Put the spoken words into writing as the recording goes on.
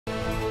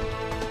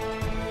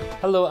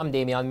Hello, I'm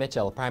Damian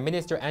Mitchell. Prime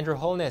Minister Andrew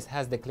Holness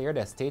has declared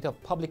a state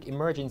of public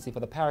emergency for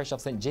the parish of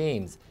St.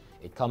 James.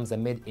 It comes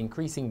amid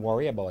increasing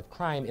worry about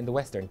crime in the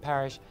Western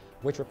Parish,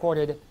 which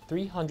recorded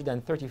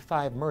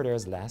 335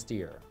 murders last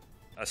year.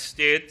 A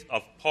state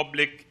of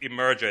public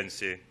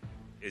emergency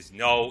is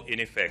now in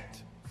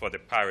effect for the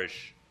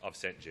parish of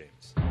St.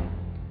 James.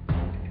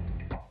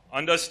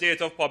 Under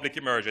state of public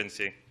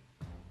emergency,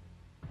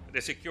 the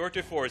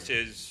security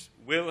forces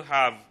will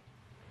have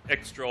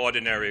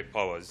extraordinary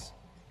powers,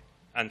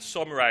 and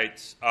some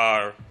rights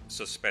are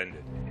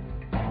suspended.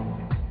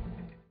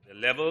 The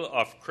level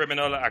of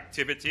criminal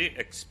activity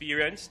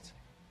experienced,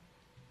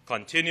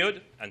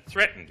 continued, and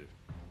threatened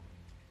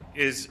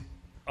is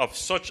of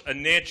such a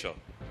nature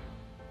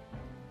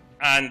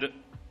and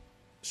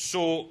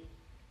so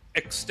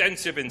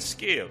extensive in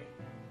scale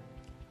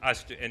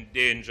as to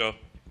endanger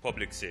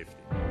public safety.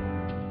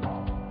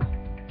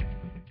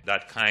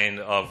 That kind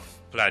of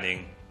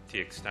planning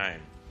takes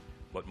time,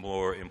 but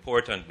more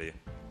importantly,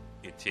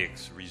 it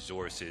takes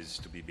resources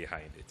to be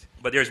behind it.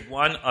 But there's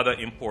one other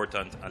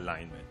important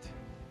alignment.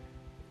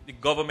 The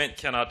government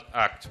cannot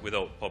act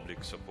without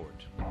public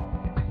support.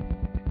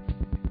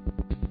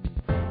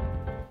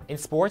 In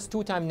sports,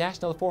 two-time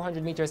national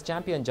 400 meters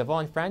champion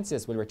Javon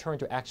Francis will return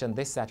to action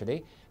this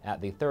Saturday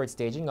at the third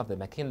staging of the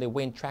McKinley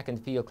Wynn Track and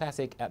Field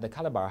Classic at the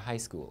Calabar High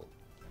School.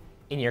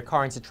 In your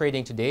currency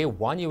trading today,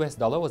 $1 US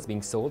was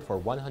being sold for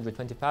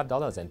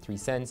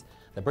 $125.03,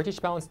 the British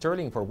pound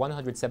sterling for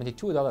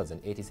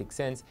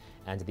 $172.86,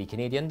 and the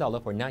Canadian dollar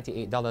for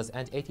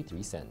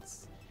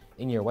 $98.83.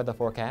 In your weather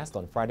forecast,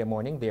 on Friday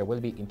morning, there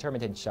will be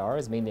intermittent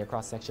showers mainly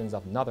across sections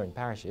of northern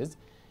parishes.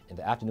 In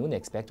the afternoon,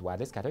 expect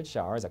widely scattered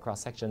showers across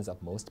sections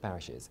of most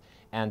parishes.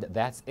 And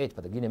that's it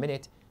for the Gleaner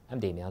Minute. I'm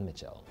Damian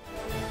Mitchell.